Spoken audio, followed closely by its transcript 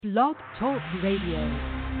Blog Talk Radio.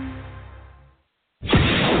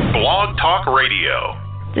 Blog Talk Radio.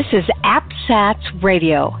 This is AppSats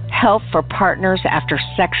Radio, Help for Partners After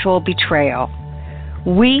Sexual Betrayal.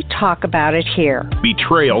 We talk about it here.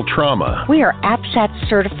 Betrayal trauma. We are AppSats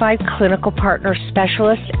certified clinical partner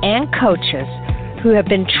specialists and coaches who have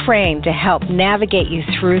been trained to help navigate you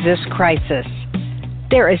through this crisis.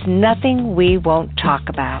 There is nothing we won't talk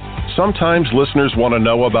about. Sometimes listeners want to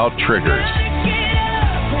know about triggers.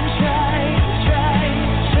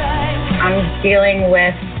 I'm dealing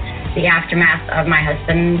with the aftermath of my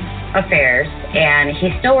husband's affairs, and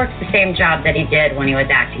he still works the same job that he did when he was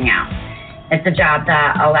acting out. It's a job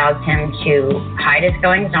that allows him to hide his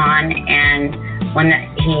goings-on and one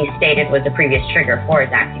that he stated was a previous trigger for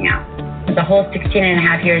his acting out. The whole 16 and a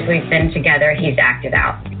half years we've been together, he's acted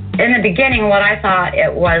out. In the beginning, what I thought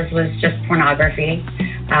it was just pornography.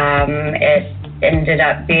 It ended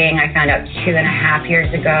up being, I found out 2.5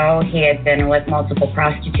 years ago, he had been with multiple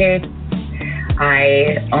prostitutes.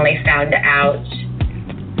 I only found out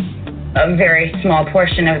a very small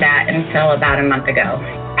portion of that until about a month ago.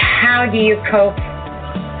 How do you cope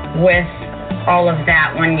with all of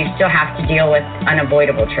that when you still have to deal with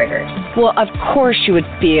unavoidable triggers? Well, of course you would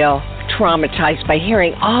feel traumatized by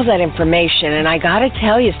hearing all that information. And I got to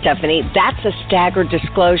tell you, Stephanie, that's a staggered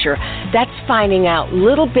disclosure. That's finding out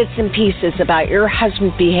little bits and pieces about your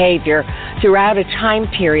husband's behavior throughout a time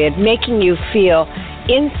period, making you feel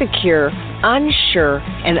insecure, unsure,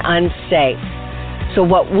 and unsafe. So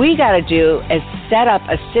what we got to do is set up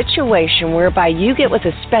a situation whereby you get with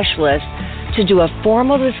a specialist to do a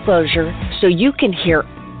formal disclosure so you can hear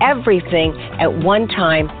everything at one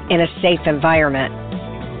time in a safe environment.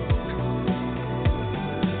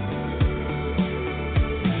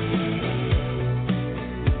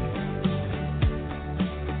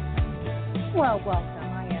 Well, welcome.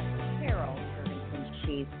 I am Carol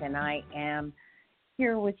Chief, and I am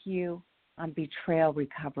here with you on Betrayal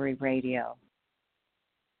Recovery Radio.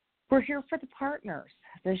 We're here for the partners.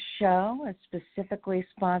 This show is specifically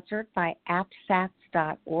sponsored by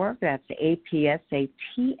AppSats.org. That's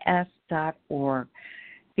AppSats.org.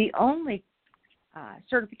 The only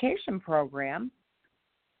certification program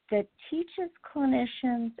that teaches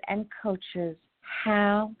clinicians and coaches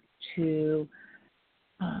how to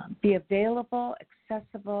be available,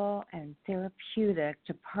 accessible, and therapeutic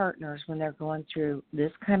to partners when they're going through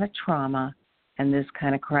this kind of trauma and this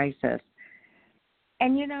kind of crisis.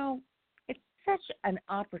 And, you know, it's such an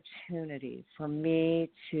opportunity for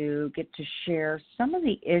me to get to share some of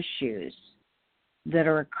the issues that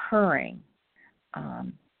are occurring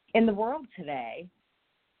in the world today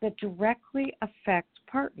that directly affect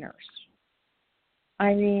partners.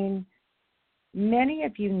 I mean, many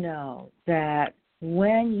of you know that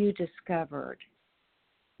when you discovered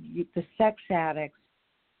the sex addict's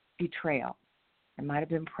betrayal, it might have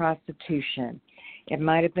been prostitution, it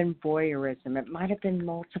might have been voyeurism, it might have been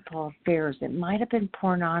multiple affairs, it might have been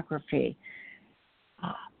pornography.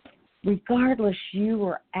 Regardless, you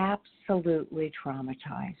were absolutely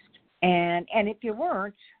traumatized. And if you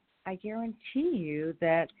weren't, I guarantee you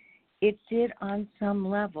that it did on some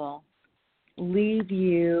level leave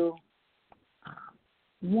you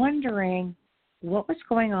wondering what was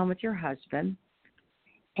going on with your husband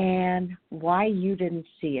and why you didn't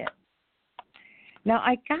see it. Now,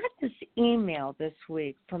 I got this email this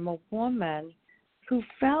week from a woman who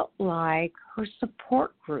felt like her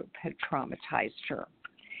support group had traumatized her.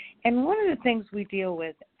 And one of the things we deal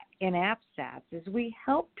with in AppSats is we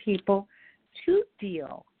help people to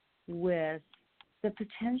deal with the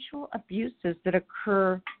potential abuses that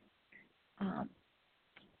occur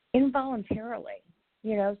involuntarily.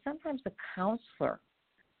 You know, sometimes a counselor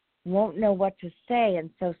won't know what to say, and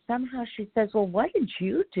so somehow she says, well, what did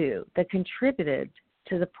you do that contributed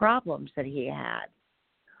to the problems that he had?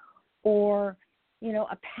 Or, you know,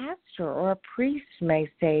 a pastor or a priest may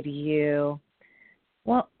say to you,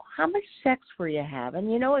 well, how much sex were you having?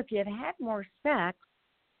 You know, if you had had more sex,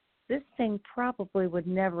 this thing probably would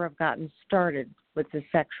never have gotten started with the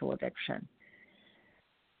sexual addiction.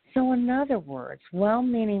 So in other words,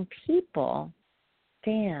 well-meaning people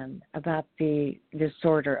understand about the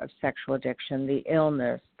disorder of sexual addiction, the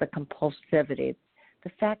illness, the compulsivity, the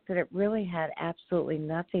fact that it really had absolutely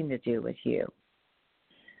nothing to do with you.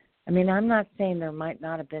 I mean, I'm not saying there might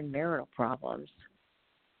not have been marital problems.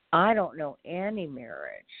 I don't know any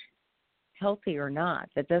marriage, healthy or not,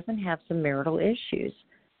 that doesn't have some marital issues.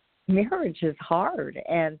 Marriage is hard,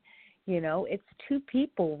 and you know, it's two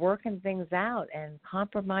people working things out and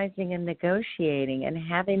compromising and negotiating and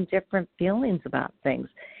having different feelings about things.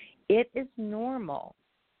 It is normal.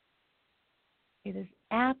 It is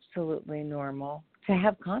absolutely normal to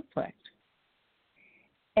have conflict.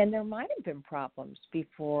 And there might have been problems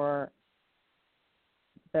before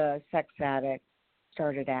the sex addict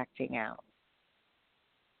started acting out.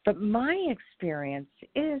 But my experience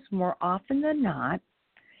is more often than not,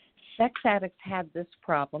 sex addicts had this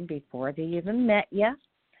problem before they even met you.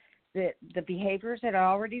 The behaviors had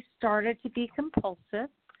already started to be compulsive,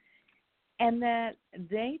 and that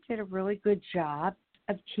they did a really good job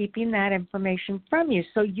of keeping that information from you.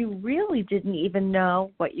 So you really didn't even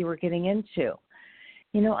know what you were getting into.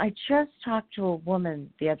 You know, I just talked to a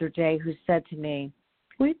woman the other day who said to me,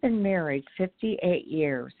 we've been married 58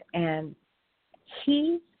 years, and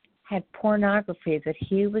he had pornography that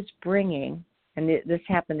he was bringing, and this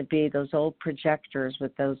happened to be those old projectors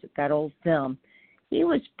with that old film. He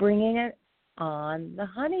was bringing it on the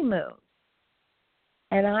honeymoon.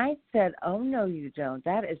 And I said, oh, no, you don't.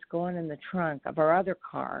 That is going in the trunk of our other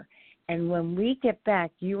car. And when we get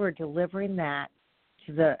back, you are delivering that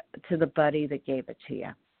to the buddy that gave it to you.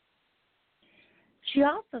 She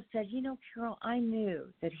also said, you know, Carol, I knew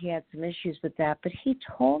that he had some issues with that, but he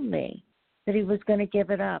told me that he was going to give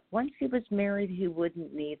it up. Once he was married, he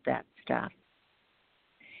wouldn't need that stuff.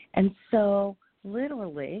 And so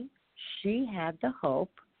literally she had the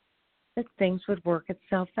hope that things would work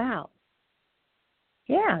itself out.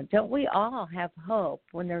 Yeah, don't we all have hope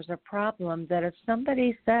when there's a problem that if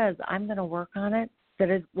somebody says, I'm going to work on it, that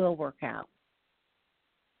it will work out?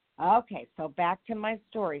 Okay, so back to my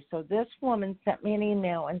story. So this woman sent me an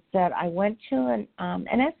email and said, I went to an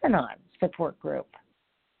Al-Anon support group.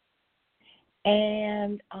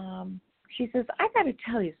 And she says, I got to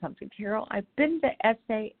tell you something, Carol. I've been to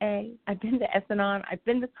SAA, I've been to Al-Anon, I've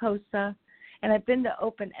been to COSA, and I've been to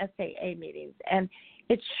open SAA meetings. And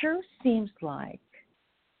it sure seems like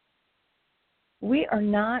we are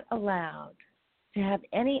not allowed to have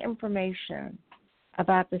any information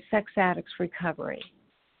about the sex addict's recovery.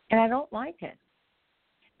 And I don't like it.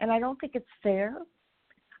 And I don't think it's fair.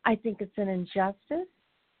 I think it's an injustice.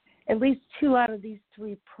 At least 2 out of these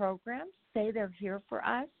 3 programs say they're here for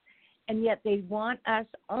us, and yet they want us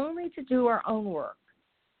only to do our own work.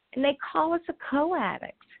 And they call us a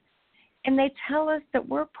co-addict. And they tell us that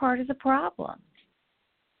we're part of the problem.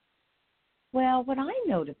 Well, what I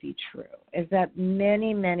know to be true is that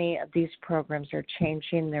many, many of these programs are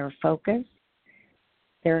changing their focus.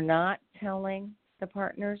 They're not telling the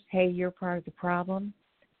partners, hey, you're part of the problem.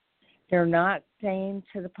 They're not saying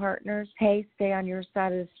to the partners, hey, stay on your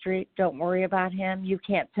side of the street. Don't worry about him. You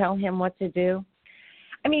can't tell him what to do.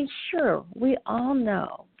 I mean, sure, we all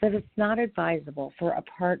know that it's not advisable for a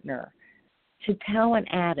partner to tell an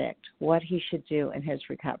addict what he should do in his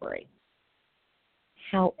recovery.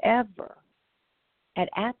 However, at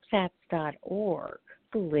AppSats.org,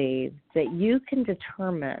 believe that you can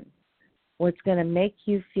determine what's going to make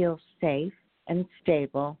you feel safe and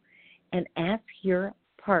stable, and ask your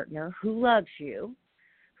partner who loves you,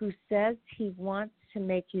 who says he wants to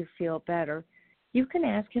make you feel better, you can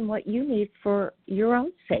ask him what you need for your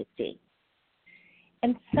own safety.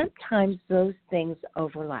 And sometimes those things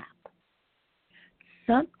overlap.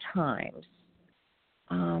 Sometimes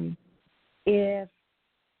if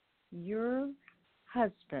your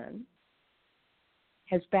husband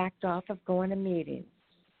has backed off of going to meetings,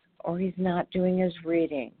 or he's not doing his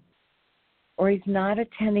reading, or he's not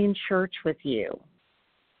attending church with you,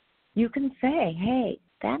 you can say, hey,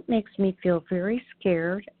 that makes me feel very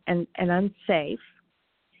scared and unsafe,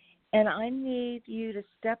 and I need you to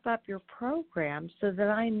step up your program so that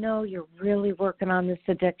I know you're really working on this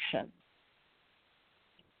addiction.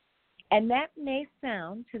 And that may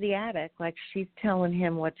sound to the addict like she's telling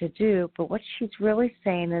him what to do, but what she's really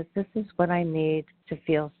saying is, this is what I need to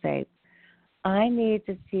feel safe. I need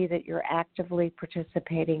to see that you're actively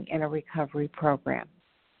participating in a recovery program.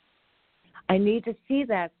 I need to see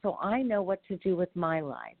that so I know what to do with my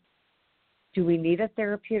life. Do we need a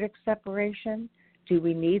therapeutic separation? Do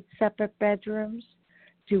we need separate bedrooms?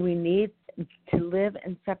 Do we need to live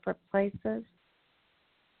in separate places?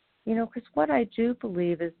 You know, because what I do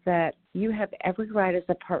believe is that you have every right as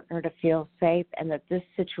a partner to feel safe, and that this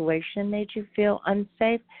situation made you feel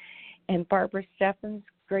unsafe. And Barbara Steffen's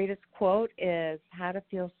greatest quote is how to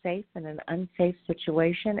feel safe in an unsafe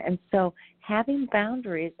situation. And so having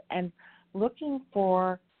boundaries and looking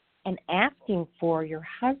for and asking for your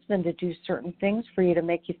husband to do certain things for you to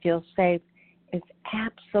make you feel safe is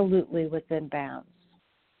absolutely within bounds.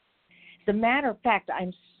 As a matter of fact,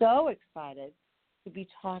 I'm so excited to be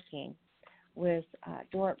talking with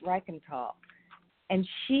Dorit Reichental, and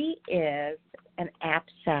she is an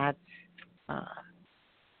AppSats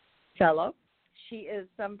fellow. She is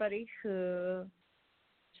somebody who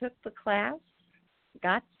took the class,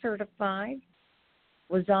 got certified,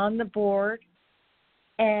 was on the board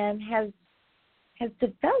and has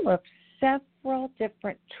developed several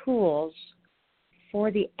different tools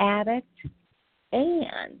for the addict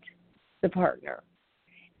and the partner.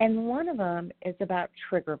 And one of them is about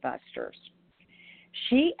trigger busters.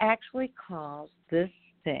 She actually calls this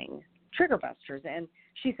thing trigger busters. And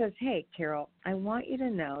she says, hey, Carol, I want you to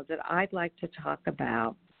know that I'd like to talk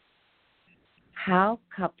about how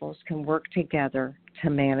couples can work together to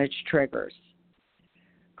manage triggers.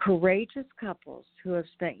 Courageous couples who have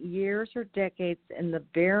spent years or decades in the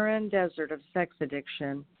barren desert of sex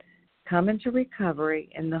addiction come into recovery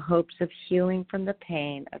in the hopes of healing from the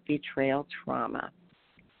pain of betrayal trauma.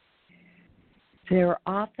 They're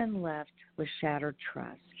often left with shattered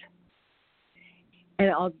trust. And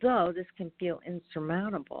although this can feel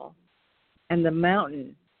insurmountable, and the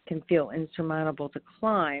mountain can feel insurmountable to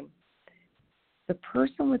climb, the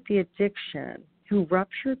person with the addiction who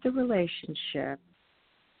ruptured the relationship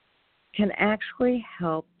can actually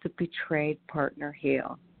help the betrayed partner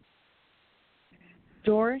heal.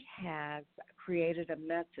 Dorit has created a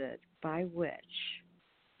method by which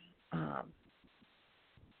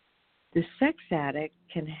the sex addict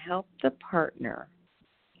can help the partner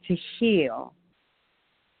to heal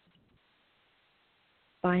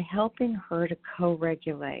by helping her to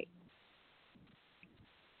co-regulate.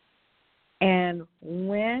 And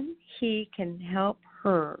when he can help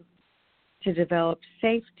her to develop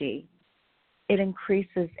safety, it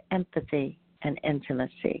increases empathy and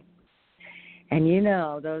intimacy. And you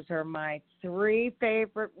know, those are my 3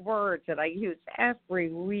 favorite words that I use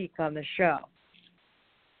every week on the show.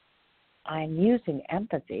 I'm using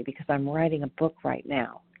empathy because I'm writing a book right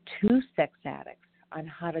now, 2 sex addicts on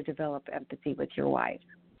how to develop empathy with your wife.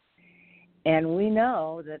 And we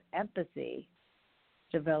know that empathy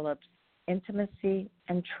develops intimacy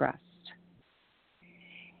and trust.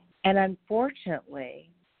 And unfortunately,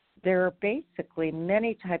 there are basically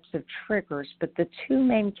many types of triggers, but the 2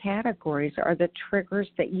 main categories are the triggers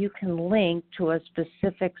that you can link to a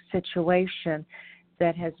specific situation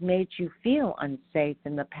that has made you feel unsafe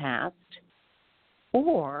in the past,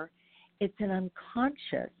 or it's an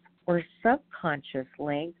unconscious or subconscious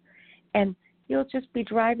link, and you'll just be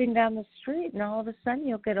driving down the street and all of a sudden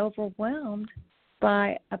you'll get overwhelmed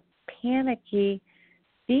by a panicky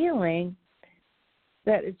feeling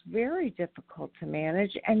that is very difficult to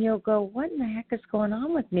manage, and you'll go, what in the heck is going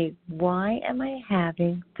on with me? Why am I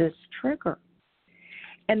having this trigger?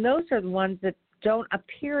 And those are the ones that don't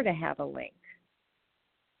appear to have a link.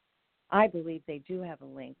 I believe they do have a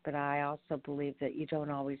link, but I also believe that you don't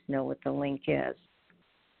always know what the link is.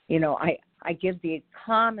 You know, I give the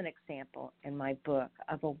common example in my book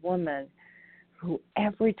of a woman who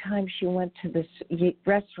every time she went to this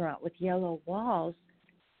restaurant with yellow walls,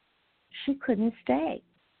 she couldn't stay.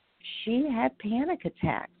 She had panic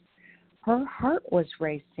attacks. Her heart was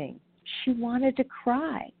racing. She wanted to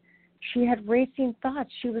cry. She had racing thoughts.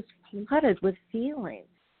 She was flooded with feelings.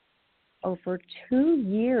 Over 2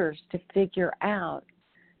 years to figure out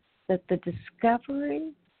that the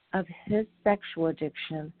discovery of his sexual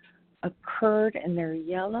addiction occurred in their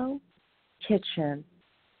yellow kitchen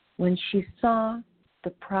when she saw the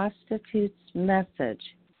prostitute's message,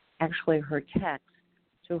 actually her text,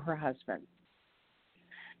 to her husband.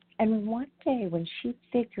 And one day when she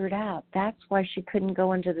figured out that's why she couldn't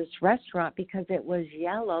go into this restaurant because it was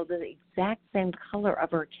yellow, the exact same color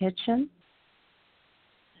of her kitchen,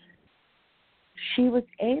 she was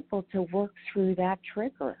able to work through that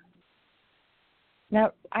trigger.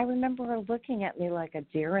 Now, I remember her looking at me like a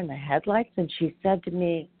deer in the headlights, and she said to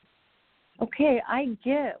me, okay, I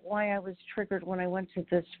get why I was triggered when I went to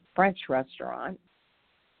this French restaurant.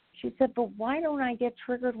 She said, but why don't I get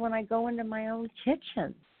triggered when I go into my own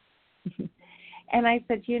kitchen? And I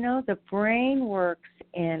said, you know, the brain works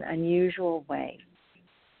in unusual ways.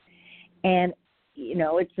 And, you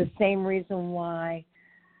know, it's the same reason why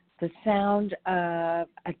the sound of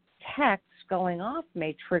a text going off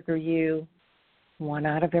may trigger you 1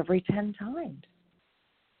 out of every 10 times.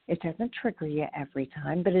 It doesn't trigger you every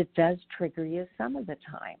time, but it does trigger you some of the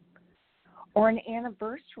time. Or an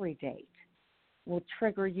anniversary date will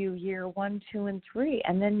trigger you year 1, 2, and 3,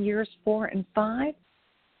 and then years 4 and 5,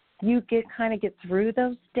 you get through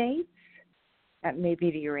those dates. That may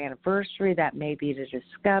be to your anniversary, that may be to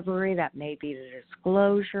discovery, that may be to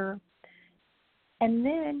disclosure. And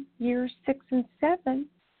then years 6 and 7,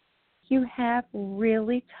 you have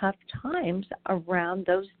really tough times around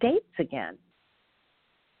those dates again.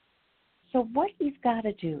 So what you've got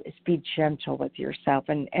to do is be gentle with yourself.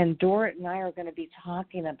 And Dorit and I are going to be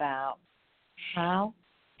talking about how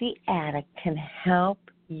the addict can help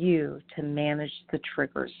you to manage the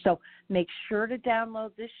triggers. So make sure to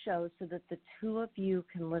download this show so that the two of you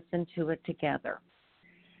can listen to it together,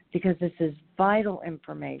 because this is vital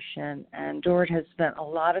information, and Dorit has spent a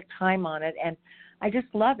lot of time on it, and I just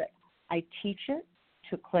love it. I teach it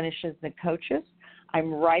to clinicians and coaches.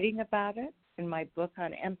 I'm writing about it in my book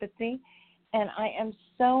on empathy, and I am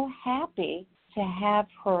so happy to have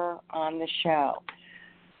her on the show.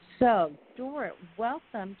 So, Dorit,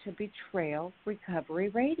 welcome to Betrayal Recovery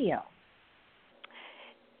Radio.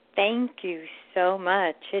 Thank you so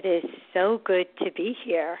much. It is so good to be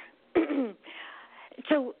here.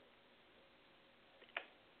 So,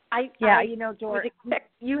 Dorit,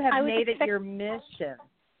 you have made it your mission.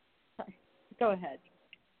 Go ahead.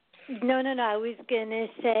 No. I was going to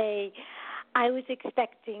say I was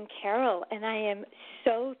expecting Carol, and I am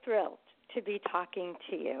so thrilled to be talking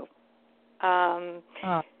to you.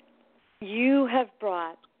 You have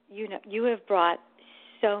brought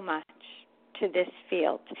so much to this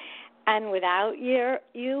field, and without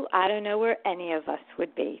you, I don't know where any of us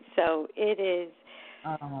would be. So it is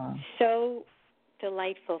so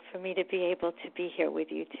delightful for me to be able to be here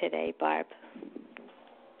with you today, Barb.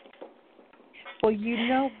 Well, you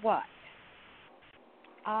know what?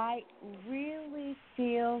 I really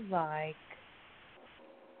feel like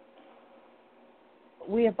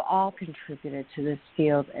we have all contributed to this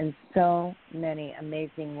field in so many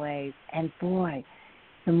amazing ways. And boy,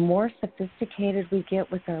 the more sophisticated we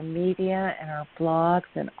get with our media and our blogs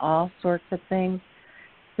and all sorts of things,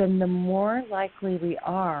 then the more likely we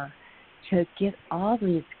are to get all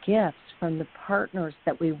these gifts from the partners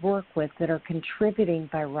that we work with that are contributing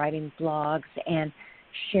by writing blogs and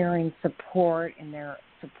sharing support in their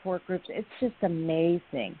support groups. It's just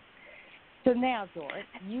amazing. So now, Dorit,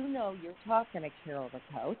 you know you're talking to Carol the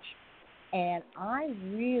coach, and I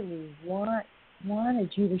really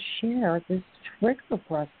wanted you to share this trigger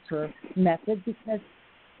buster method, because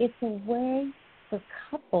it's a way for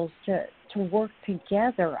couples to work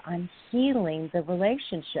together on healing the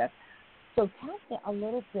relationship. So tell me a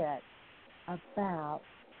little bit about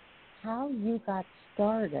how you got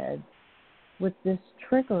started with this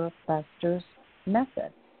trigger busters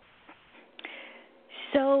method.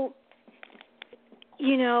 So,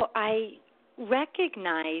 I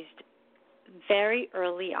recognized very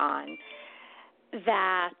early on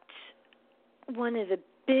that one of the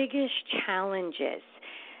biggest challenges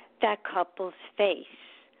that couples face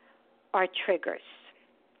are triggers.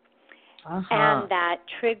 And that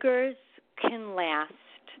triggers can last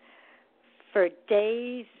for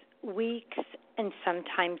days, weeks, and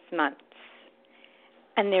sometimes months.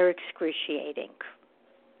 And they're excruciating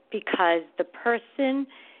because the person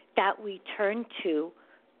that we turn to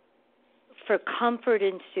for comfort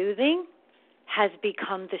and soothing has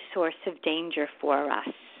become the source of danger for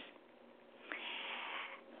us.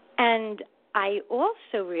 And I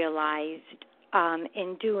also realized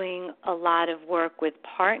in doing a lot of work with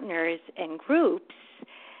partners and groups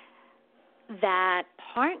that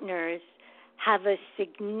partners have a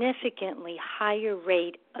significantly higher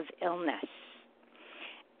rate of illness.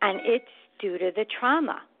 And it's due to the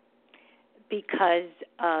trauma because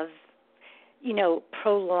of,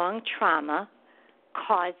 prolonged trauma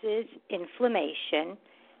causes inflammation,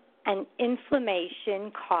 and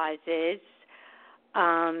inflammation causes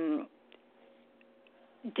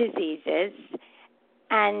diseases,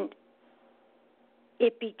 and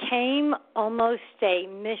it became almost a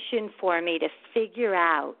mission for me to figure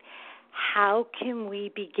out how can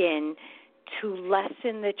we begin to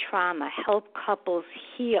lessen the trauma, help couples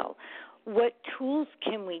heal. What tools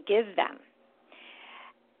can we give them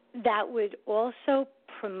that would also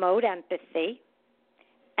promote empathy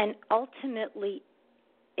and ultimately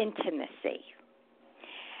intimacy?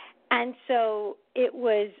 And so it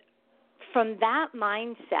was from that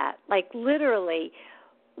mindset, like literally,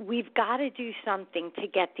 we've got to do something to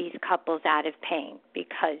get these couples out of pain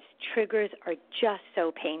because triggers are just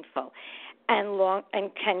so painful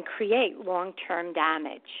and can create long-term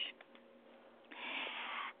damage.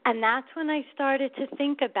 And that's when I started to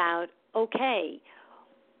think about, okay,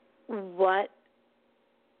 what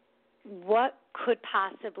could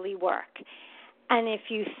possibly work? And if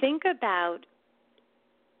you think about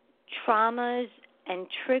traumas and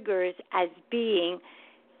triggers as being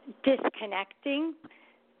disconnecting,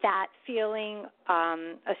 that feeling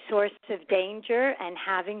a source of danger and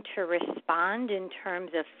having to respond in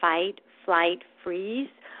terms of fight, flight, freeze,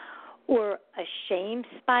 or a shame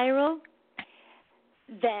spiral,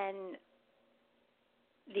 then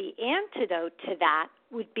the antidote to that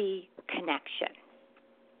would be connection.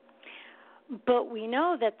 But we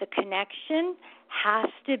know that the connection has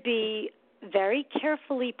to be very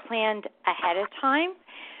carefully planned ahead of time,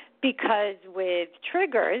 because with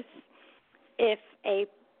triggers, if a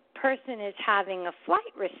person is having a flight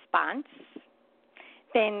response,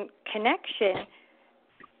 then connection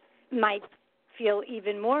might feel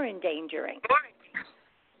even more endangering.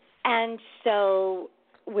 And so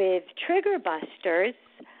with trigger busters,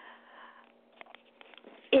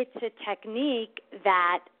 it's a technique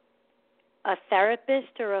that a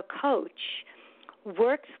therapist or a coach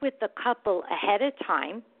works with the couple ahead of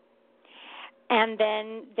time, and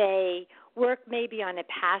then they work maybe on a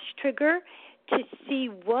past trigger to see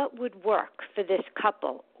what would work for this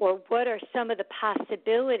couple, or what are some of the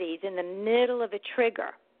possibilities in the middle of a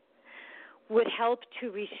trigger would help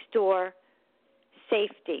to restore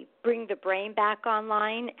safety, bring the brain back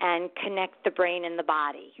online, and connect the brain and the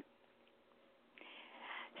body.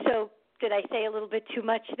 So did I say a little bit too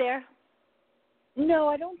much there? No,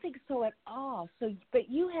 I don't think so at all. But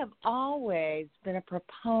you have always been a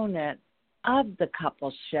proponent of the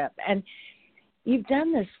coupleship, and you've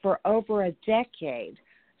done this for over a decade.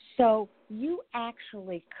 So you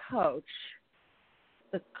actually coach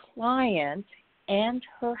the client and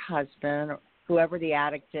her husband, or whoever the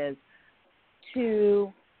addict is,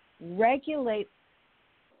 to regulate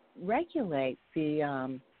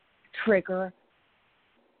the trigger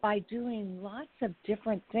by doing lots of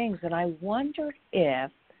different things. And I wondered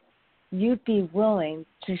if you'd be willing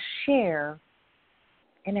to share,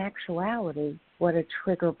 in actuality, what a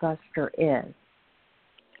trigger buster is.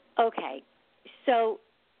 Okay. So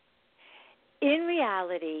in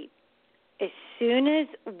reality, as soon as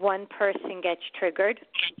one person gets triggered,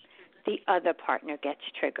 the other partner gets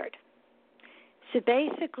triggered. So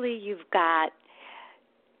basically, you've got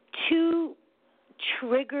two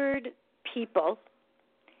triggered people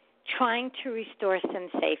trying to restore some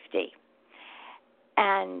safety.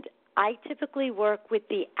 And I typically work with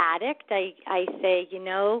the addict. I say,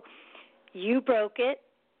 you broke it.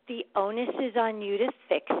 The onus is on you to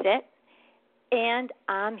fix it. And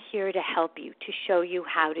I'm here to help you, to show you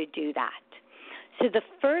how to do that. So the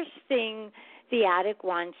first thing the addict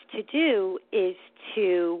wants to do is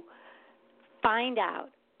to find out,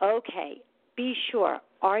 okay, be sure,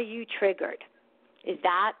 are you triggered? Is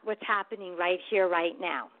that what's happening right here, right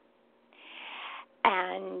now?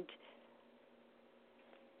 And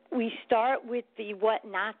we start with the what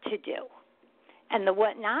not to do. And the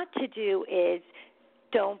what not to do is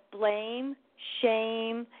don't blame,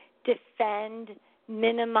 shame, defend,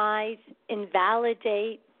 minimize,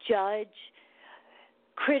 invalidate, judge,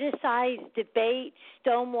 criticize, debate,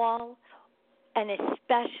 stonewall, and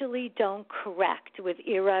especially don't correct with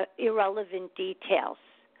irrelevant details,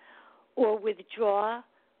 or withdraw,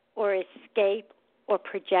 or escape, or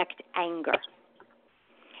project anger.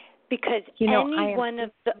 Because any one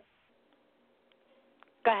of the...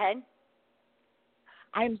 Go ahead.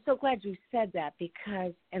 I'm so glad you said that,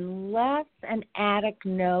 because unless an addict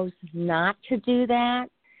knows not to do that,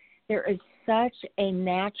 there is such a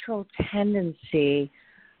natural tendency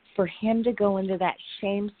for him to go into that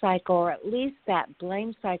shame cycle, or at least that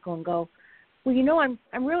blame cycle, and go, well,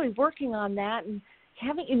 I'm really working on that, and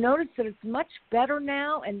haven't you noticed that it's much better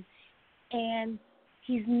now? And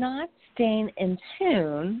he's not staying in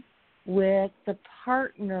tune with the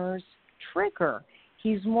partner's trigger.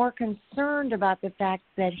 He's more concerned about the fact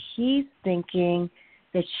that he's thinking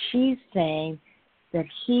that she's saying that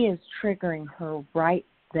he is triggering her right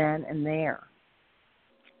then and there.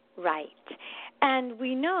 Right. And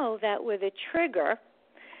we know that with a trigger,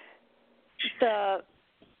 the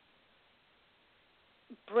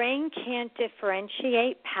brain can't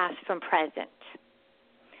differentiate past from present.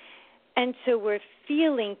 And so we're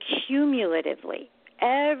feeling cumulatively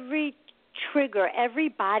every trigger, every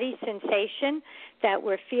body sensation that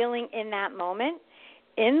we're feeling in that moment,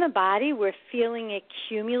 in the body, we're feeling it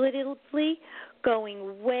cumulatively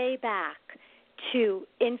going way back to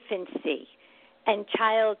infancy and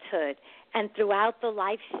childhood and throughout the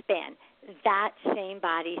lifespan, that same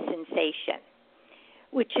body sensation,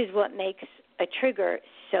 which is what makes a trigger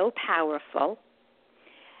so powerful,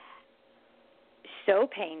 so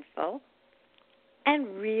painful, and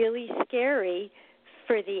really scary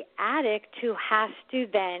for the addict, who has to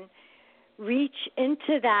then reach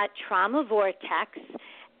into that trauma vortex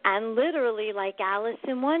and literally, like Alice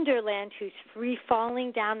in Wonderland, who's free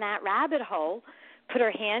falling down that rabbit hole, put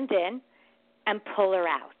her hand in and pull her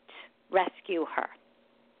out, rescue her.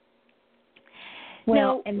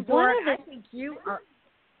 Well, now, and Dorit,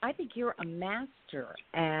 I think you're a master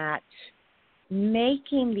at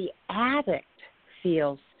making the addict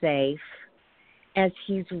feel safe, as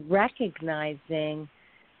he's recognizing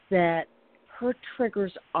that her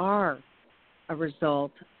triggers are a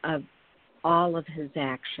result of all of his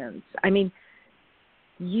actions. I mean,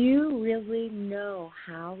 you really know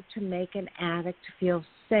how to make an addict feel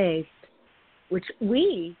safe, which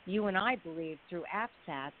you and I believe through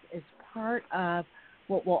APSATs is part of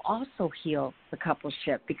what will also heal the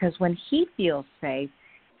coupleship, because when he feels safe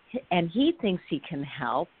and he thinks he can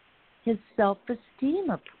help, his self-esteem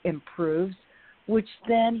improves, which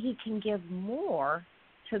then he can give more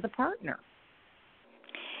to the partner.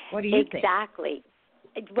 What do you think? Exactly.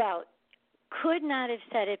 Well, could not have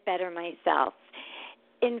said it better myself.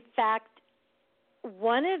 In fact,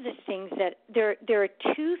 one of the things that there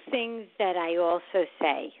are two things that I also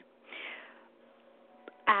say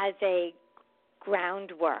as a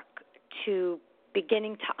groundwork to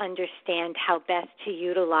beginning to understand how best to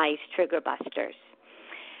utilize trigger busters.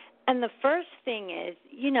 And the first thing is,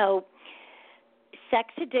 sex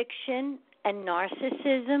addiction and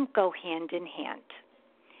narcissism go hand in hand.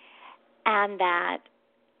 And that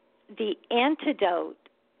the antidote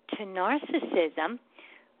to narcissism,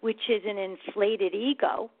 which is an inflated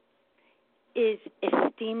ego, is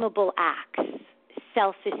esteemable acts,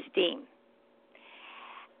 self-esteem.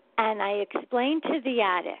 And I explained to the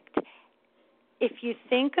addict, if you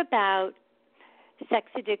think about sex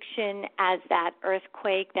addiction as that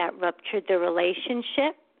earthquake that ruptured the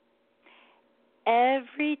relationship,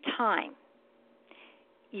 every time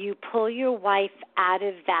you pull your wife out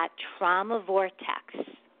of that trauma vortex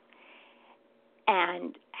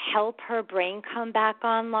and help her brain come back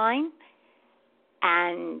online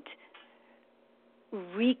and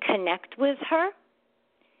reconnect with her,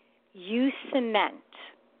 you cement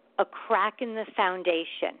a crack in the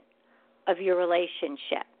foundation of your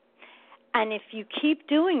relationship. And if you keep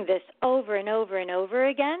doing this over and over and over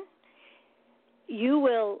again, you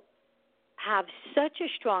will have such a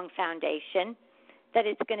strong foundation that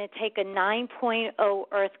it's going to take a 9.0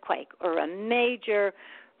 earthquake or a major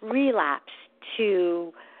relapse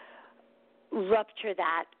to rupture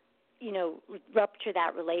that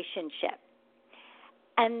relationship.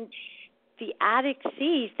 And the addict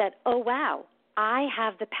sees that, oh, wow, I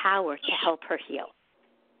have the power to help her heal.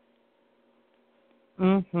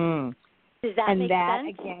 Mm-hmm. Does that make sense? And that,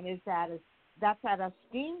 again, that's that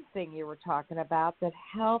esteem thing you were talking about that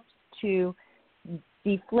helps to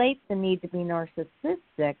deflate the need to be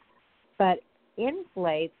narcissistic, but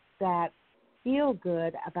inflates that feel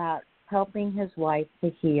good about helping his wife to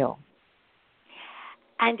heal.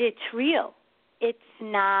 And it's real. It's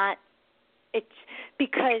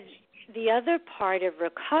because the other part of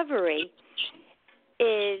recovery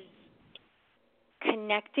is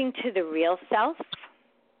connecting to the real self.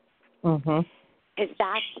 Mm-hmm. Because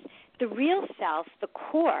that's the real self, the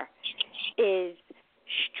core, is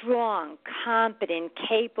strong, competent,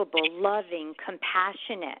 capable, loving,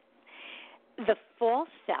 compassionate. The false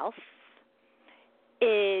self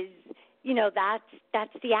is,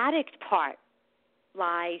 that's the addict part.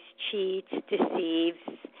 Lies, cheats, deceives.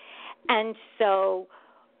 And so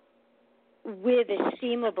with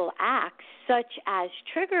esteemable acts such as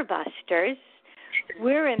trigger busters,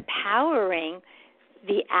 we're empowering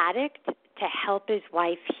the addict to help his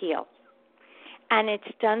wife heal. And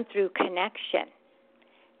it's done through connection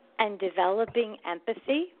and developing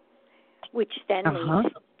empathy, which then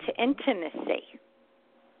leads to intimacy.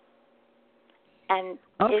 And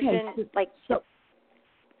so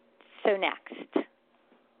next.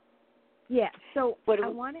 Yeah, so I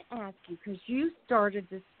want to ask you, because you started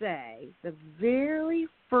to say the very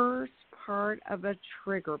first part of a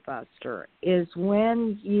trigger buster is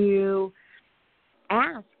when you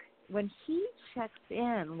ask, when he checks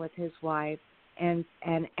in with his wife and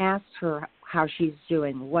asks her how she's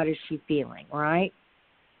doing, what is she feeling, right?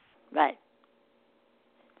 Right.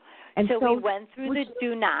 And so we went through the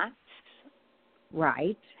do nots.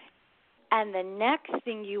 Right. And the next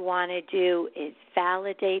thing you want to do is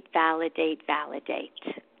validate, validate, validate.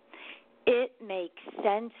 It makes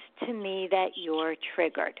sense to me that you're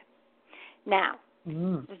triggered. Now,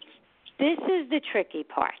 this is the tricky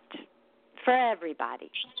part for everybody.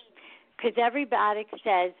 Because everybody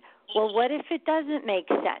says, well, what if it doesn't make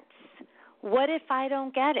sense? What if I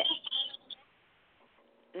don't get it?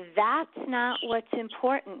 That's not what's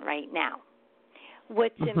important right now.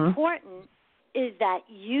 What's important is that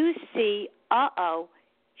you see,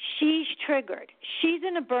 she's triggered. She's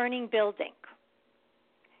in a burning building.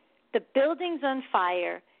 The building's on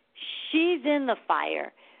fire. She's in the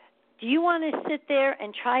fire. Do you want to sit there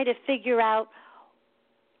and try to figure out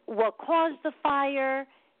what caused the fire?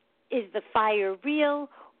 Is the fire real?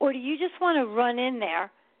 Or do you just want to run in there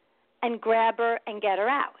and grab her and get her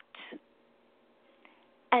out?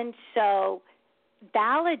 And so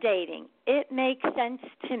validating. It makes sense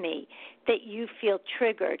to me that you feel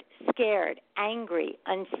triggered, scared, angry,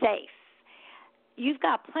 unsafe. You've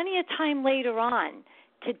got plenty of time later on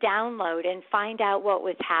to download and find out what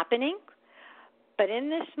was happening. But in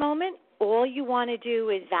this moment, all you want to do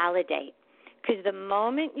is validate. Because the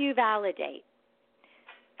moment you validate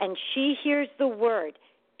and she hears the word,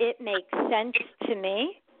 it makes sense to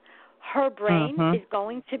me, her brain is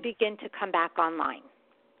going to begin to come back online.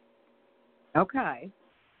 Okay.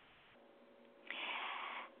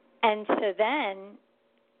 And so then,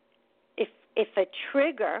 if a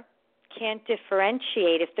trigger can't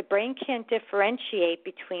differentiate, if the brain can't differentiate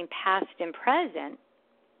between past and present,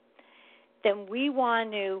 then we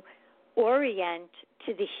want to orient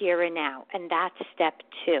to the here and now, and that's step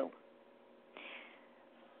 2.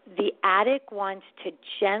 The addict wants to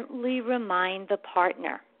gently remind the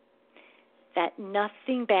partner that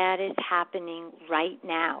nothing bad is happening right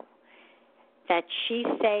now, that she's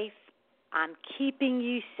safe, I'm keeping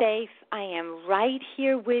you safe, I am right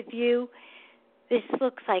here with you. This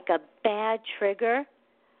looks like a bad trigger,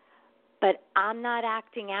 but I'm not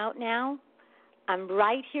acting out now. I'm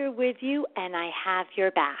right here with you, and I have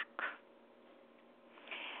your back.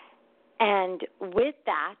 And with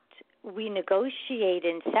that, we negotiate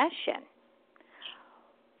in session.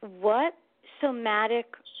 What somatic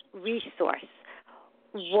resource,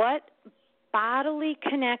 what bodily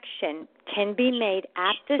connection can be made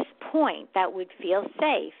at this point that would feel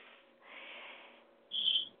safe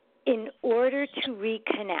in order to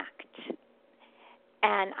reconnect?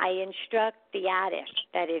 And I instruct the addict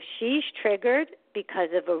that if she's triggered because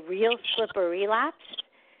of a real slip or relapse,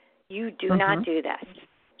 you do not do this.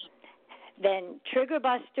 Then trigger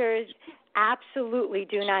busters absolutely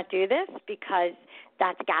do not do this because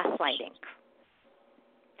that's gaslighting.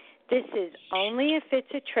 This is only if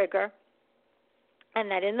it's a trigger and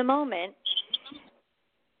that in the moment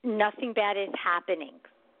nothing bad is happening.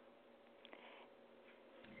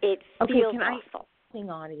 It feels awful.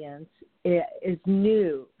 Audience is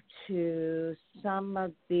new to some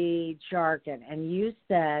of the jargon, and you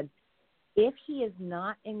said if he is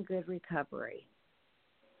not in good recovery,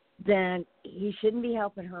 then he shouldn't be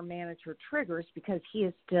helping her manage her triggers because he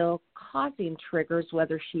is still causing triggers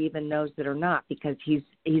whether she even knows it or not, because he's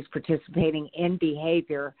participating in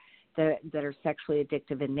behavior that are sexually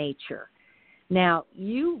addictive in nature. Now,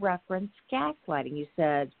 you referenced gaslighting. You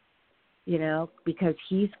said, because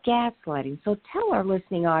he's gaslighting. So tell our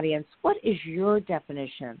listening audience, what is your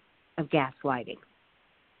definition of gaslighting?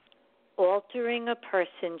 Altering a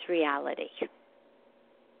person's reality.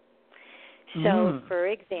 So, for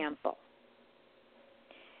example,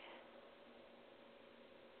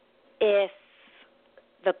 if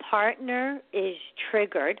the partner is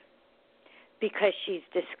triggered because she's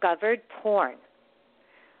discovered porn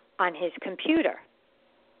on his computer,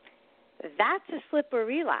 that's a slip or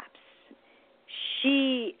relapse.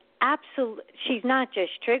 She's not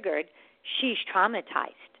just triggered, she's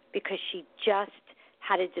traumatized because she just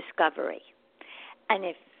had a discovery. And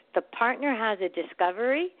if the partner has a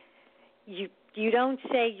discovery, you don't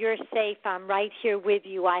say, you're safe, I'm right here with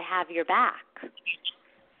you, I have your back.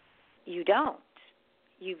 You don't.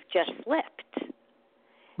 You've just slipped.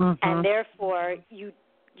 And therefore, you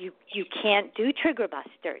can't do trigger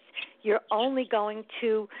busters. You're only going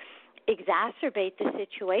to exacerbate the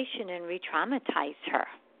situation and re-traumatize her.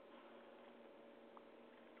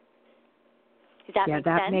 Does that make sense?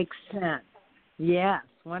 Yeah, that makes sense. Yes,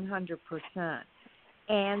 100%.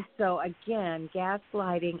 And so, again,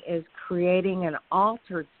 gaslighting is creating an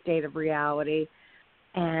altered state of reality,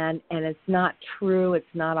 and it's not true,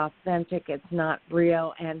 it's not authentic, it's not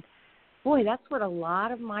real. And, boy, that's what a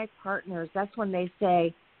lot of my partners, that's when they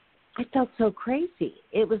say, I felt so crazy.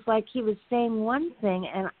 It was like he was saying one thing,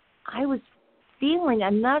 and I was feeling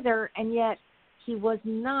another, and yet he was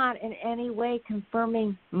not in any way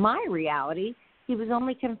confirming my reality. He was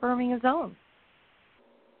only confirming his own.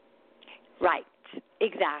 Right.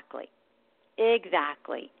 Exactly.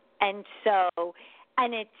 And so,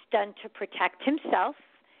 and it's done to protect himself.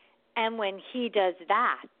 And when he does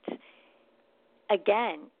that,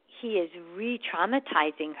 again, he is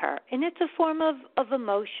re-traumatizing her. And it's a form of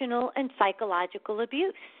emotional and psychological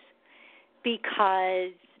abuse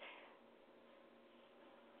because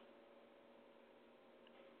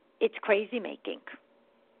it's crazy making.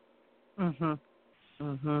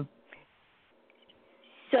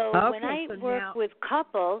 So when I work with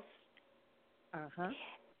couples,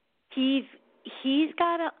 he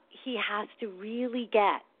has to really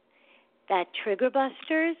get that trigger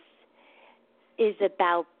busters is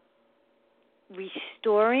about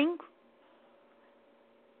restoring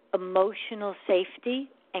emotional safety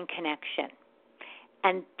and connection.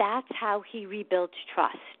 And that's how he rebuilds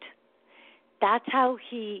trust. That's how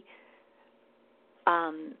he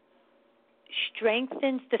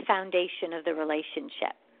strengthens the foundation of the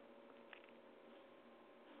relationship.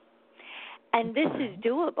 And this is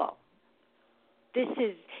doable. This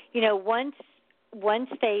is, once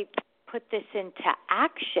they put this into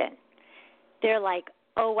action, they're like,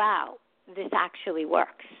 oh, wow, this actually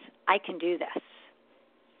works. I can do this.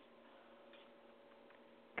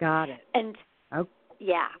 Got it. And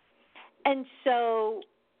yeah. And so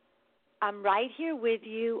I'm right here with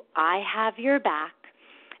you. I have your back,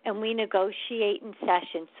 and we negotiate in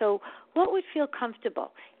session. So what would feel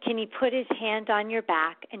comfortable? Can he put his hand on your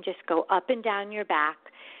back and just go up and down your back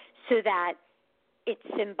so that it's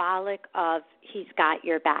symbolic of he's got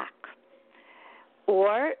your back?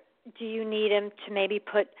 Or do you need him to maybe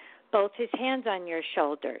put both his hands on your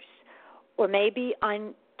shoulders, or maybe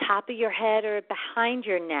on top of your head or behind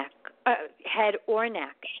your neck, head or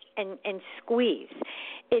neck, and squeeze?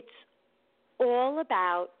 It's all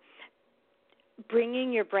about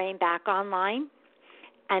bringing your brain back online.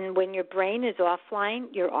 And when your brain is offline,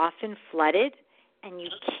 you're often flooded, and you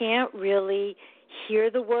can't really hear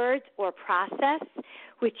the words or process,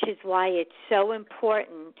 which is why it's so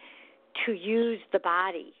important to use the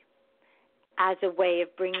body as a way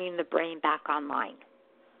of bringing the brain back online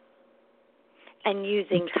and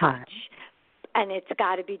using touch. And it's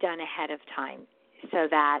got to be done ahead of time so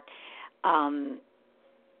that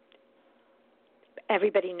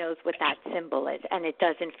everybody knows what that symbol is and it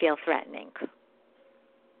doesn't feel threatening.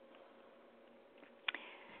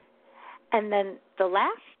 And then the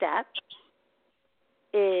last step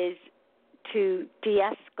is to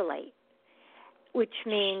de-escalate, which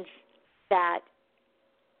means that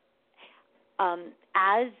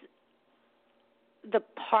as the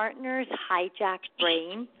partner's hijacked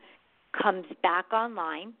brain comes back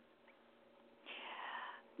online,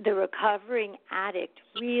 the recovering addict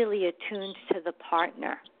really attunes to the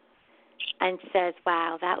partner and says,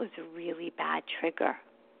 wow, that was a really bad trigger,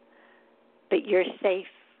 but you're safe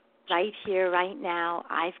right here, right now.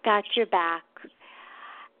 I've got your back.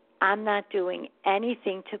 I'm not doing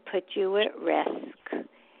anything to put you at risk.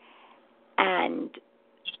 And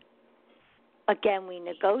again, we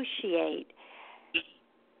negotiate.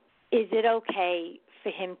 Is it okay for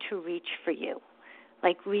him to reach for you?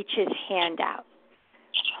 Like reach his hand out,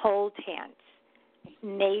 hold hands,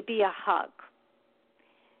 maybe a hug.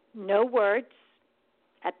 No words.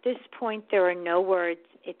 At this point, there are no words.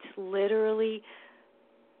 It's literally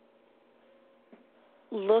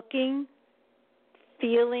looking,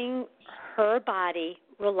 feeling her body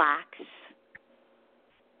relax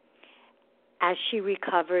as she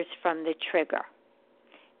recovers from the trigger.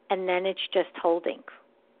 And then it's just holding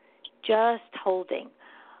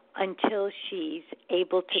until she's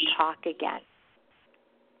able to talk again.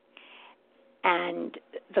 And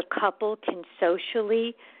the couple can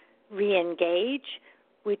socially re-engage,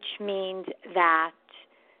 which means that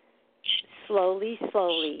slowly,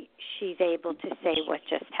 she's able to say what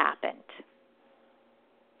just happened.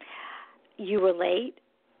 You were late,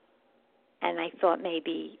 and I thought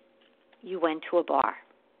maybe you went to a bar,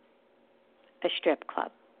 a strip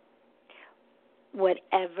club,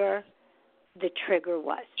 whatever the trigger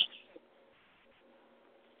was.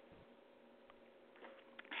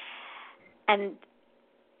 And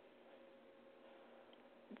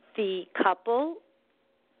the couple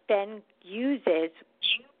then uses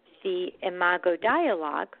the imago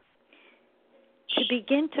dialogue to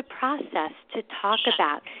begin to process, to talk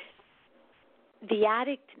about. The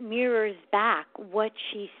addict mirrors back what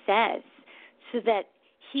she says so that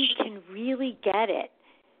he can really get it,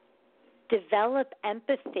 develop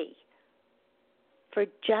empathy for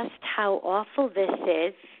just how awful this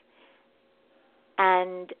is,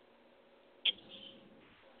 and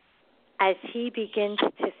as he begins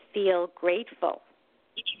to feel grateful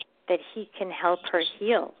that he can help her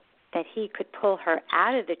heal, that he could pull her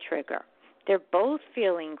out of the trigger, they're both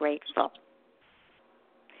feeling grateful.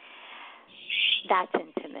 That's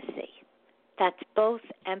intimacy. That's both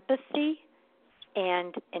empathy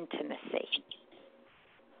and intimacy.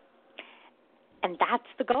 And that's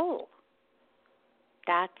the goal.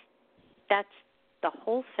 That's the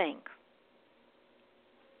whole thing.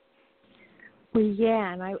 Well,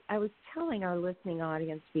 yeah, and I was telling our listening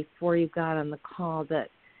audience before you got on the call that,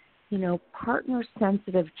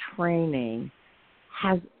 partner-sensitive training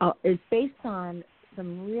is based on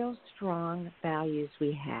some real strong values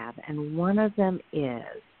we have, and one of them is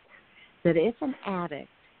that if an addict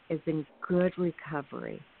is in good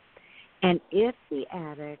recovery, and if the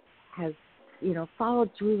addict has, followed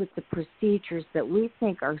through with the procedures that we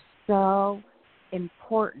think are so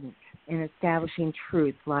important in establishing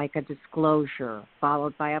truth, like a disclosure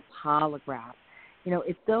followed by a polygraph,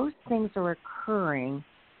 if those things are occurring,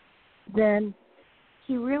 then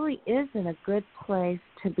he really is in a good place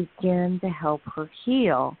to begin to help her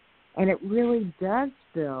heal. And it really does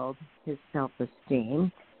build his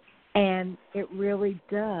self-esteem, and it really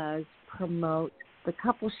does promote the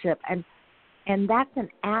coupleship. And that's an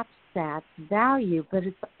abstract value, but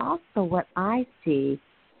it's also what I see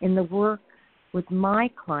in the work with my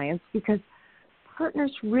clients, because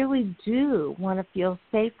partners really do want to feel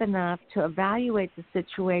safe enough to evaluate the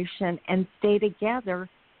situation and stay together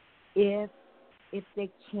if they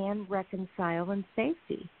can reconcile in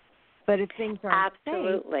safety. But if things aren't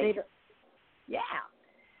Absolutely. safe,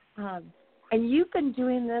 and you've been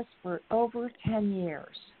doing this for over 10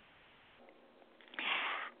 years.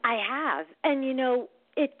 I have. And,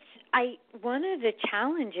 one of the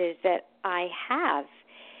challenges that I have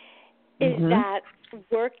is that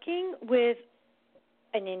working with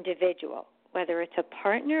an individual, whether it's a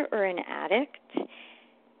partner or an addict,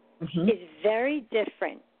 is very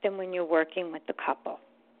different than when you're working with the couple.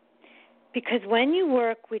 Because when you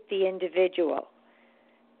work with the individual,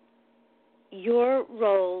 your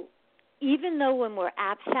role, even though when we're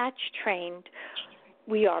APSATS trained,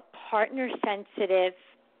 we are partner sensitive,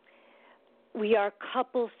 we are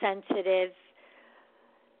couple sensitive,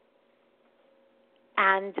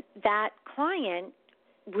 and that client,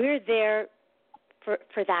 we're there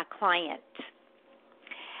for that client.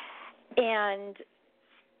 And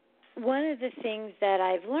one of the things that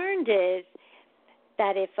I've learned is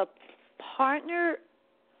that if a partner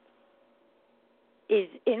is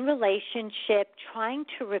in relationship, trying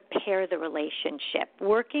to repair the relationship,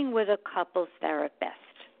 working with a couples therapist,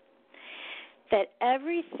 that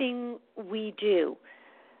everything we do,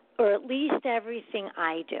 or at least everything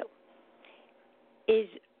I do, is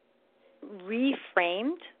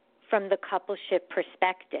reframed from the coupleship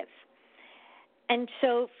perspective. And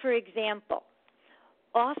so, for example,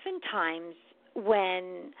 oftentimes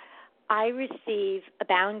when I receive a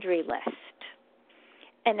boundary list,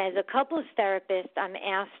 and as a couples therapist, I'm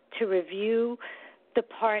asked to review the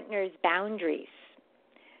partner's boundaries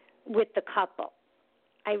with the couple.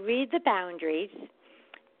 I read the boundaries,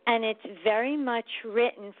 and it's very much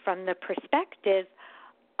written from the perspective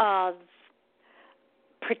of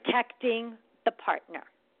protecting the partner.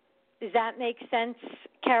 Does that make sense,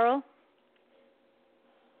 Carol?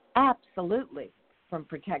 Absolutely, from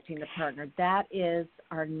protecting the partner. That is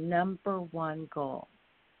our number one goal.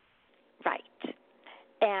 Right.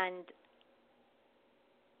 And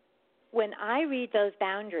when I read those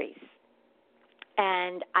boundaries,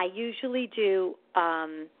 and I usually do a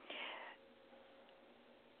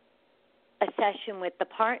session with the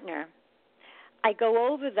partner, I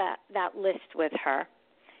go over that list with her,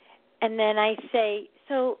 and then I say,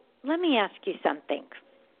 so let me ask you something.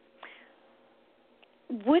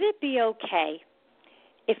 Would it be okay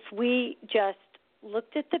if we just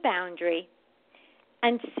looked at the boundary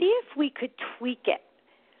and see if we could tweak it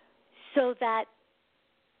so that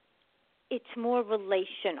it's more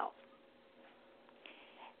relational?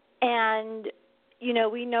 And,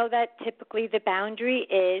 we know that typically the boundary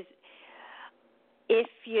is if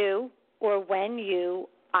you or when you,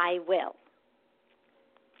 I will.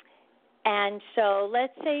 And so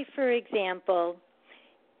let's say, for example,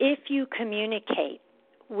 if you communicate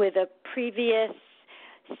with a previous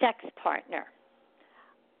sex partner,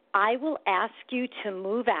 I will ask you to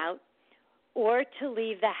move out or to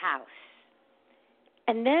leave the house.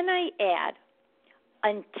 And then I add,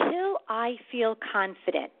 until I feel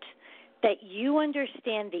confident that you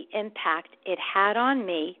understand the impact it had on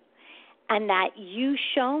me and that you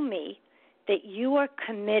show me that you are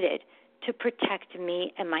committed to protect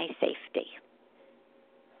me and my safety.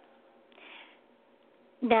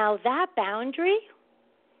 Now that boundary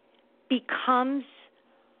becomes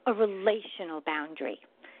a relational boundary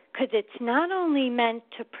because it's not only meant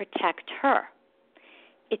to protect her,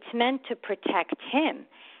 it's meant to protect him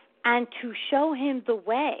and to show him the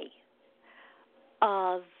way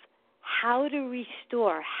of how to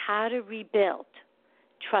restore, how to rebuild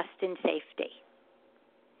trust and safety.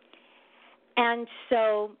 And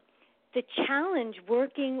so the challenge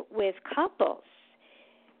working with couples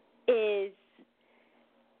is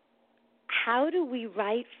how do we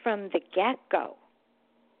right from the get-go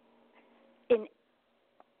in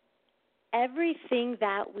everything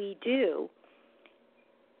that we do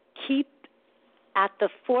keep at the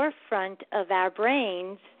forefront of our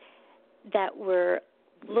brains that we're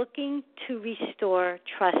looking to restore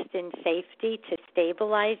trust and safety to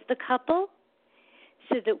stabilize the couple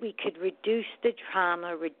so that we could reduce the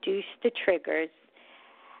trauma, reduce the triggers,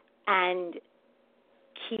 and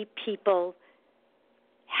keep people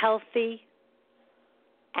healthy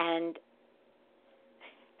and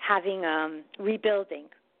having rebuilding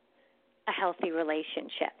a healthy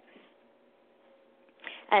relationship.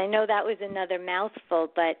 And I know that was another mouthful,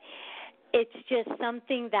 but it's just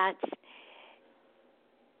something that's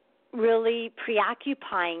really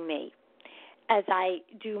preoccupying me as I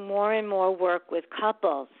do more and more work with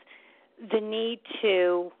couples, the need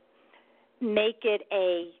to make it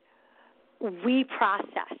a we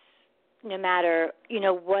process, no matter,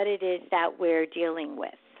 what it is that we're dealing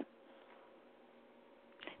with.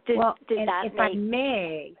 Does that if I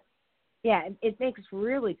may, yeah, it makes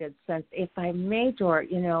really good sense. If I may, Dorit,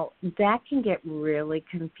 that can get really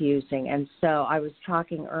confusing. And so I was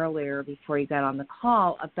talking earlier before you got on the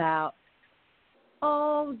call about,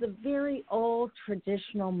 the very old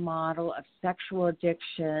traditional model of sexual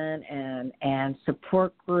addiction and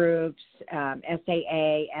support groups,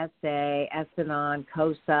 SAA, SA, S-Anon,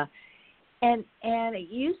 COSA. And it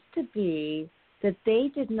used to be that they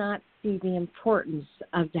did not see the importance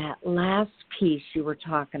of that last piece you were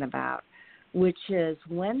talking about, which is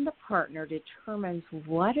when the partner determines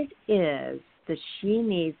what it is that she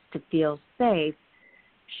needs to feel safe,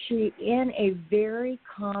 she, in a very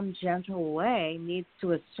calm, gentle way, needs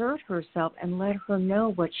to assert herself and let her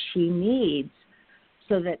know what she needs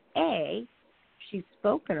so that, A, she's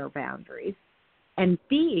spoken her boundaries, and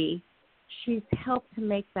B, she's helped to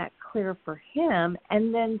make that clear for him,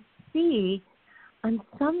 and then C, on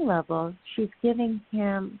some level, she's giving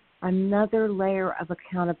him another layer of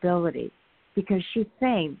accountability because she's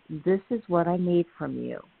saying, this is what I need from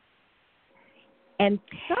you. And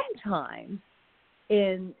sometimes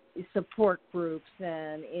in support groups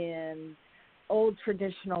and in old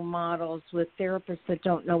traditional models with therapists that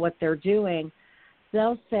don't know what they're doing,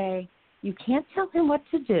 they'll say, you can't tell him what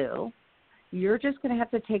to do. You're just going to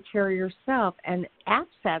have to take care of yourself. And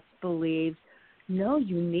APSATS believes, no,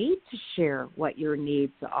 you need to share what your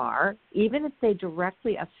needs are, even if they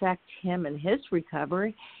directly affect him and his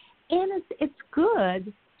recovery. And it's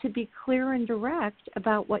good to be clear and direct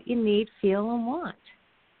about what you need, feel, and want.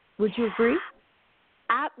 Would you agree?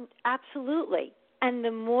 Absolutely. And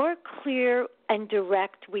the more clear and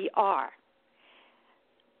direct we are,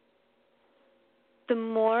 the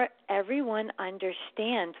more everyone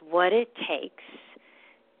understands what it takes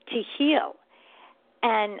to heal.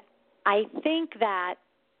 And I think that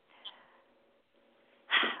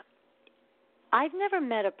I've never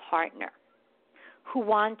met a partner who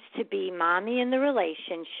wants to be mommy in the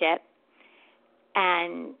relationship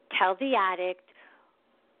and tell the addict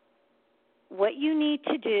what you need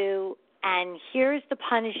to do, and here's the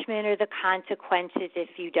punishment or the consequences if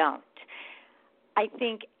you don't. I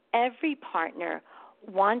think every partner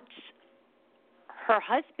wants her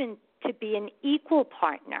husband to be an equal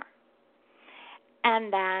partner,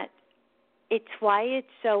 and that it's why it's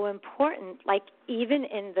so important, like even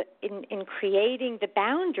in creating the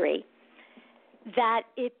boundary, that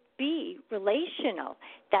it be relational,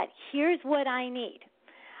 that here's what I need.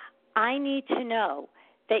 I need to know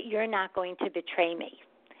that you're not going to betray me,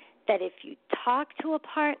 that if you talk to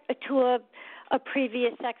a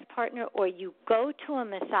previous sex partner or you go to a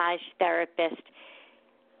massage therapist,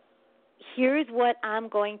 here's what I'm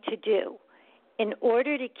going to do in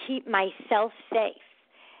order to keep myself safe.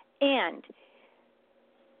 And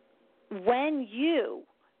when you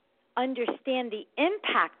understand the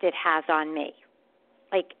impact it has on me,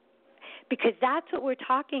 because that's what we're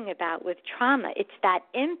talking about with trauma, it's that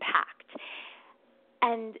impact.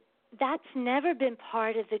 And that's never been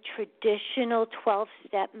part of the traditional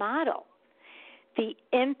 12-step model, the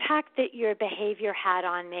impact that your behavior had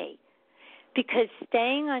on me. Because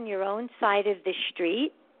staying on your own side of the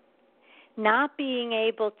street, not being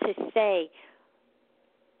able to say,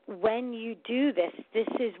 when you do this, this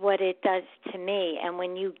is what it does to me, and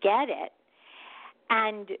when you get it,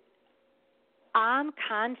 and I'm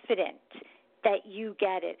confident that you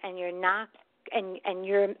get it, and you're not, and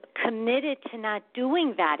you're committed to not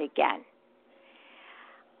doing that again,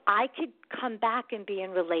 I could come back and be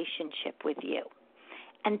in relationship with you.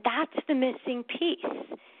 And that's the missing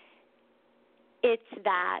piece. It's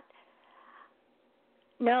that,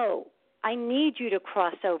 no, I need you to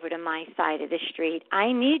cross over to my side of the street.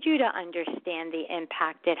 I need you to understand the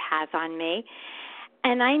impact it has on me.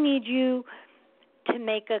 And I need you to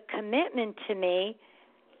make a commitment to me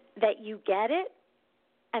that you get it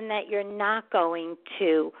and that you're not going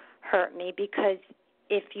to hurt me, because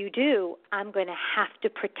if you do, I'm going to have to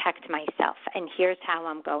protect myself, and here's how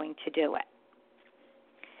I'm going to do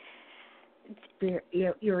it.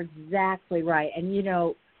 You're exactly right. And,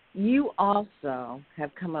 you also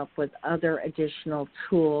have come up with other additional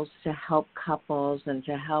tools to help couples and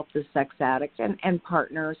to help the sex addicts and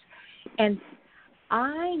partners. And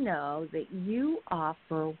I know that you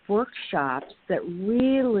offer workshops that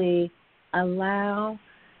really allow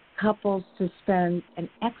couples to spend an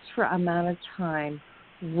extra amount of time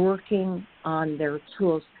working on their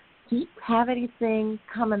tools. Do you have anything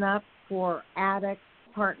coming up for addicts,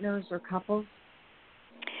 partners, or couples?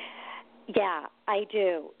 Yeah, I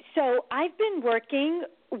do. So I've been working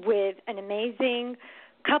with an amazing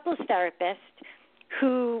couples therapist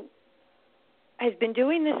who has been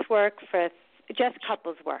doing this work for just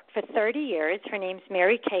couples work for 30 years. Her name's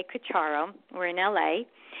Mary Kay Cucharo. We're in L.A.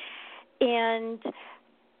 And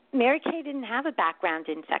Mary Kay didn't have a background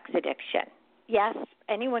in sex addiction. Yes,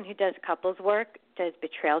 anyone who does couples work does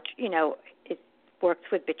betrayal, it works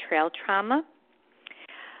with betrayal trauma.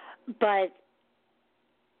 But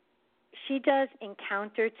she does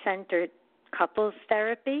encounter-centered couples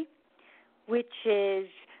therapy, which is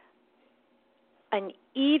an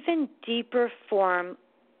even deeper form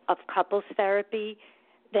of couples therapy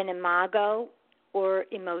than Imago or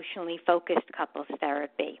emotionally focused couples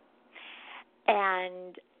therapy.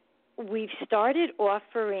 And we've started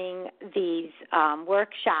offering these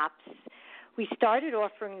workshops. We started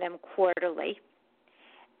offering them quarterly,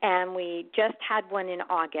 and we just had one in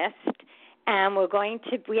August. And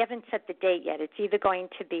we haven't set the date yet. It's either going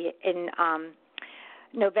to be in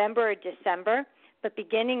November or December, but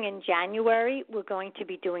beginning in January, we're going to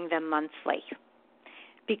be doing them monthly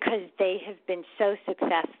because they have been so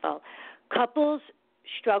successful. Couples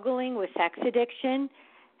struggling with sex addiction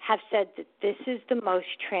have said that this is the most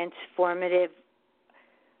transformative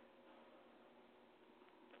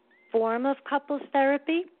form of couples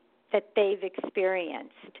therapy that they've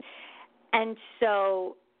experienced. And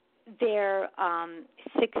so they're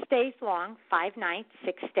 6 days long, 5 nights,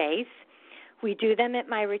 6 days. We do them at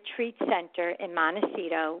my retreat center in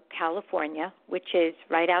Montecito, California, which is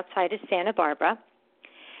right outside of Santa Barbara.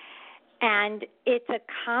 And it's a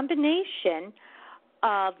combination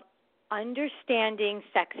of understanding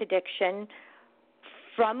sex addiction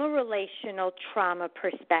from a relational trauma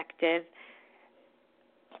perspective,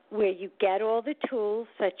 where you get all the tools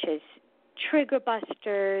such as trigger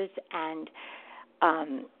busters and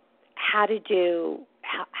how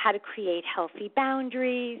to create healthy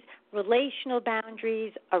boundaries, relational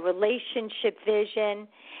boundaries, a relationship vision,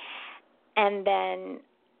 and then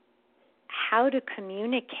how to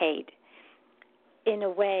communicate in a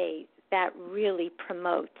way that really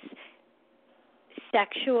promotes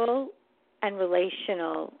sexual and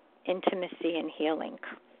relational intimacy and healing.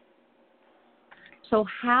 So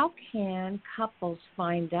how can couples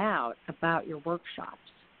find out about your workshops?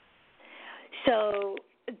 So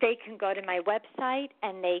they can go to my website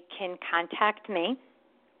and they can contact me.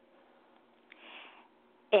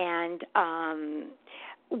 And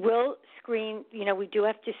we'll screen, we do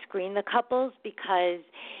have to screen the couples because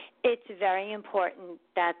it's very important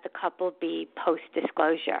that the couple be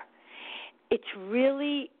post-disclosure. It's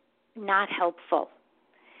really not helpful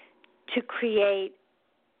to create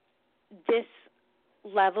this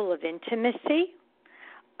level of intimacy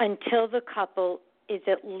until the couple is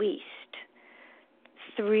at least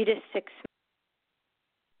 3 to 6 months.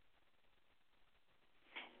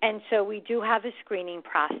 And so we do have a screening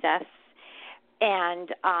process, and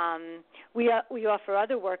we offer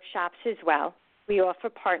other workshops as well. We offer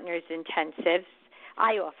partners intensives.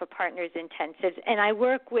 I offer partners intensives, and I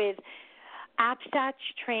work with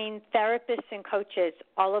APSATS-trained therapists and coaches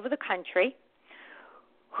all over the country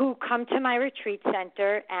who come to my retreat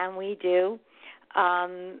center, and we do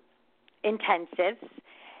intensives.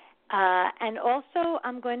 And also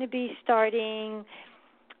I'm going to be starting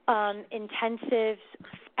intensives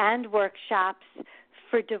and workshops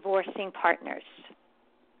for divorcing partners.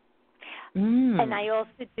 And I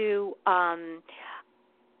also do,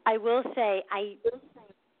 I will say, I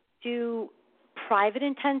do private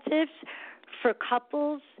intensives for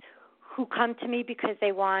couples who come to me because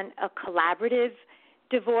they want a collaborative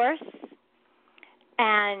divorce.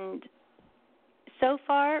 And so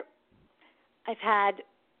far, I've had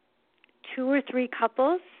 2 or 3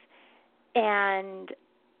 couples, and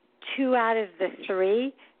 2 out of the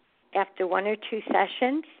 3, after 1 or 2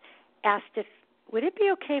 sessions, asked if would it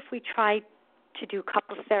be okay if we tried to do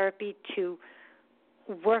couples therapy to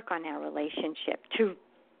work on our relationship, to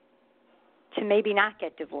maybe not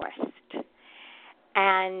get divorced.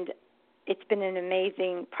 And it's been an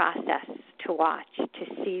amazing process to watch, to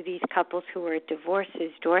see these couples who are at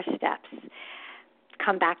divorce's doorsteps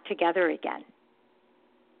come back together again.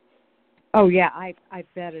 Oh yeah, I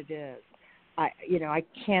bet it is. I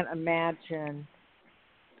can't imagine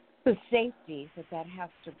the safety that has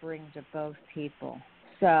to bring to both people.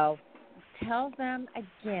 So tell them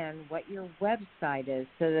again what your website is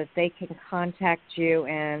so that they can contact you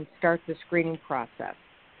and start the screening process.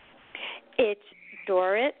 It's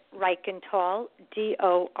Dorit Reichental,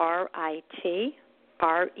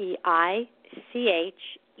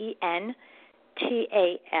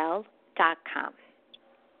 DoritReichental.com.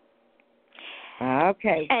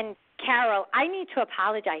 Okay. And Carol, I need to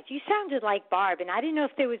apologize. You sounded like Barb, and I didn't know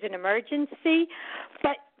if there was an emergency,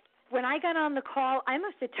 but when I got on the call, I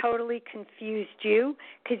must have totally confused you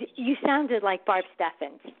because you sounded like Barb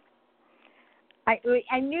Steffens. I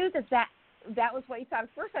knew that was what you thought. At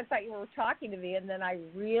first I thought you were talking to me, and then I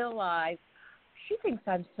realized she thinks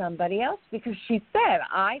I'm somebody else because she said,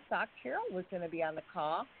 I thought Carol was going to be on the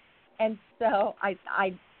call. And so I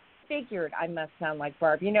figured I must sound like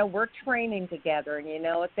Barb. You know, we're training together, and you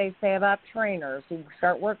know what they say about trainers. You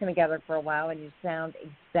start working together for a while, and you sound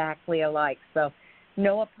exactly alike. So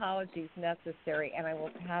no apologies necessary, and I will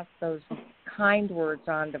pass those kind words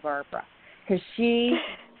on to Barbara because she,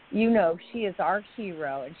 you know, she is our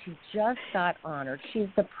hero, and she just got honored. She's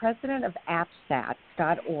the president of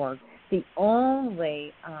AppStats.org, the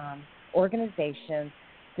only organization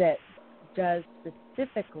that does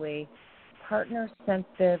specifically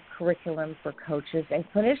partner-sensitive curriculum for coaches and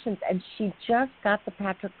clinicians, and she just got the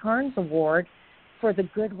Patrick Carnes Award for the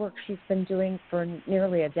good work she's been doing for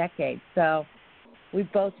nearly a decade. So we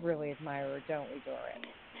both really admire her, don't we,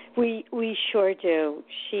 Dorit? We sure do.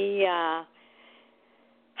 She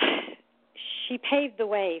paved the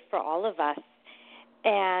way for all of us,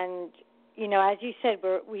 and you know, as you said,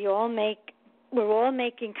 we're all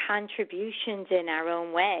making contributions in our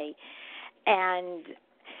own way, and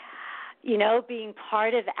you know, being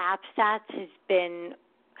part of AppStats has been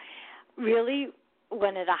really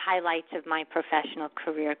one of the highlights of my professional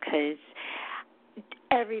career because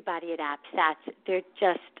everybody at AppStats, they're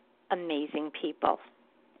just amazing people.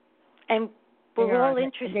 And we're all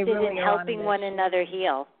interested in helping one another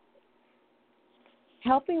heal.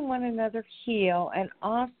 Helping one another heal, and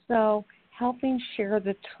also helping share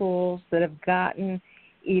the tools that have gotten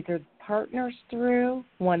either partners through,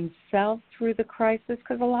 oneself through the crisis,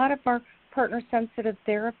 because a lot of our partner-sensitive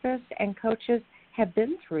therapists and coaches have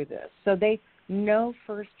been through this. So they know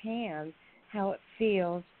firsthand how it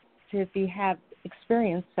feels to have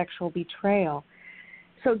experienced sexual betrayal.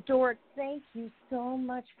 So, Dorit, thank you so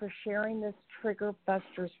much for sharing this Trigger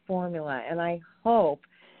Busters formula, and I hope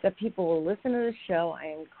that people will listen to the show.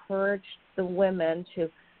 I encourage the women to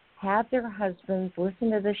have their husbands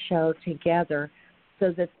listen to the show together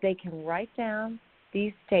so that they can write down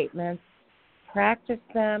these statements, practice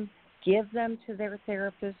them, give them to their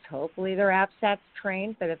therapist. Hopefully they're AppStats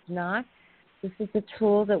trained, but if not, this is a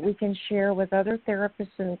tool that we can share with other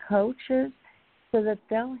therapists and coaches so that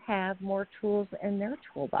they'll have more tools in their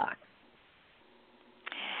toolbox.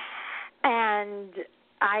 And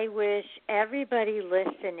I wish everybody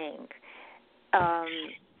listening a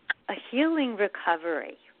healing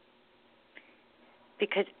recovery,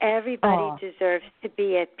 because everybody deserves to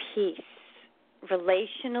be at peace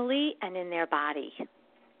relationally and in their body.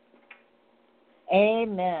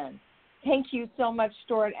 Amen. Thank you so much,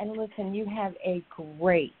 Dorit. And listen, you have a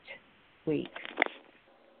great week.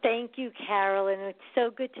 Thank you, Carol, and it's so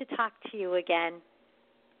good to talk to you again.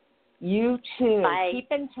 You too. Bye.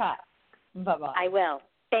 Keep in touch. Bye-bye. I will.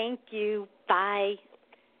 Thank you. Bye.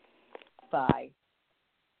 Bye.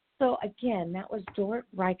 So, again, that was Dorit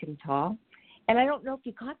Reichental. And I don't know if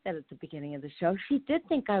you caught that at the beginning of the show. She did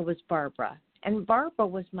think I was Barbara. And Barbara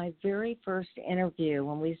was my very first interview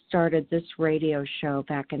when we started this radio show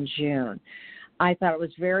back in June. I thought it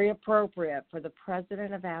was very appropriate for the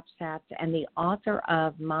president of AppStats and the author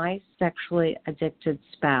of My Sexually Addicted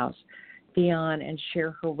Spouse be on and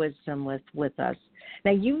share her wisdom with us.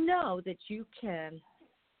 Now, you know that you can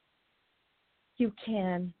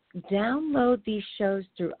download these shows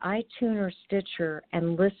through iTunes or Stitcher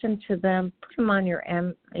and listen to them. Put them on your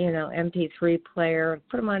MP3 player.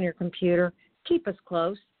 Put them on your computer. Keep us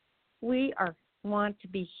close. We want to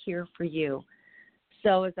be here for you.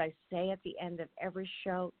 So as I say at the end of every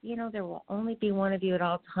show, you know, there will only be one of you at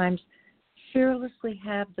all times. Fearlessly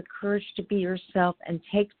have the courage to be yourself and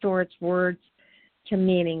take Dorit's words to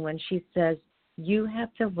meaning when she says you have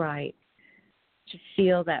the right to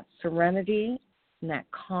feel that serenity and that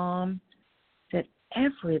calm that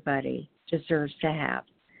everybody deserves to have.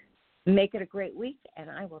 Make it a great week, and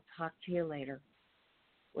I will talk to you later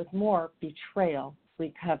with more Betrayal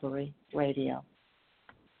Recovery Radio.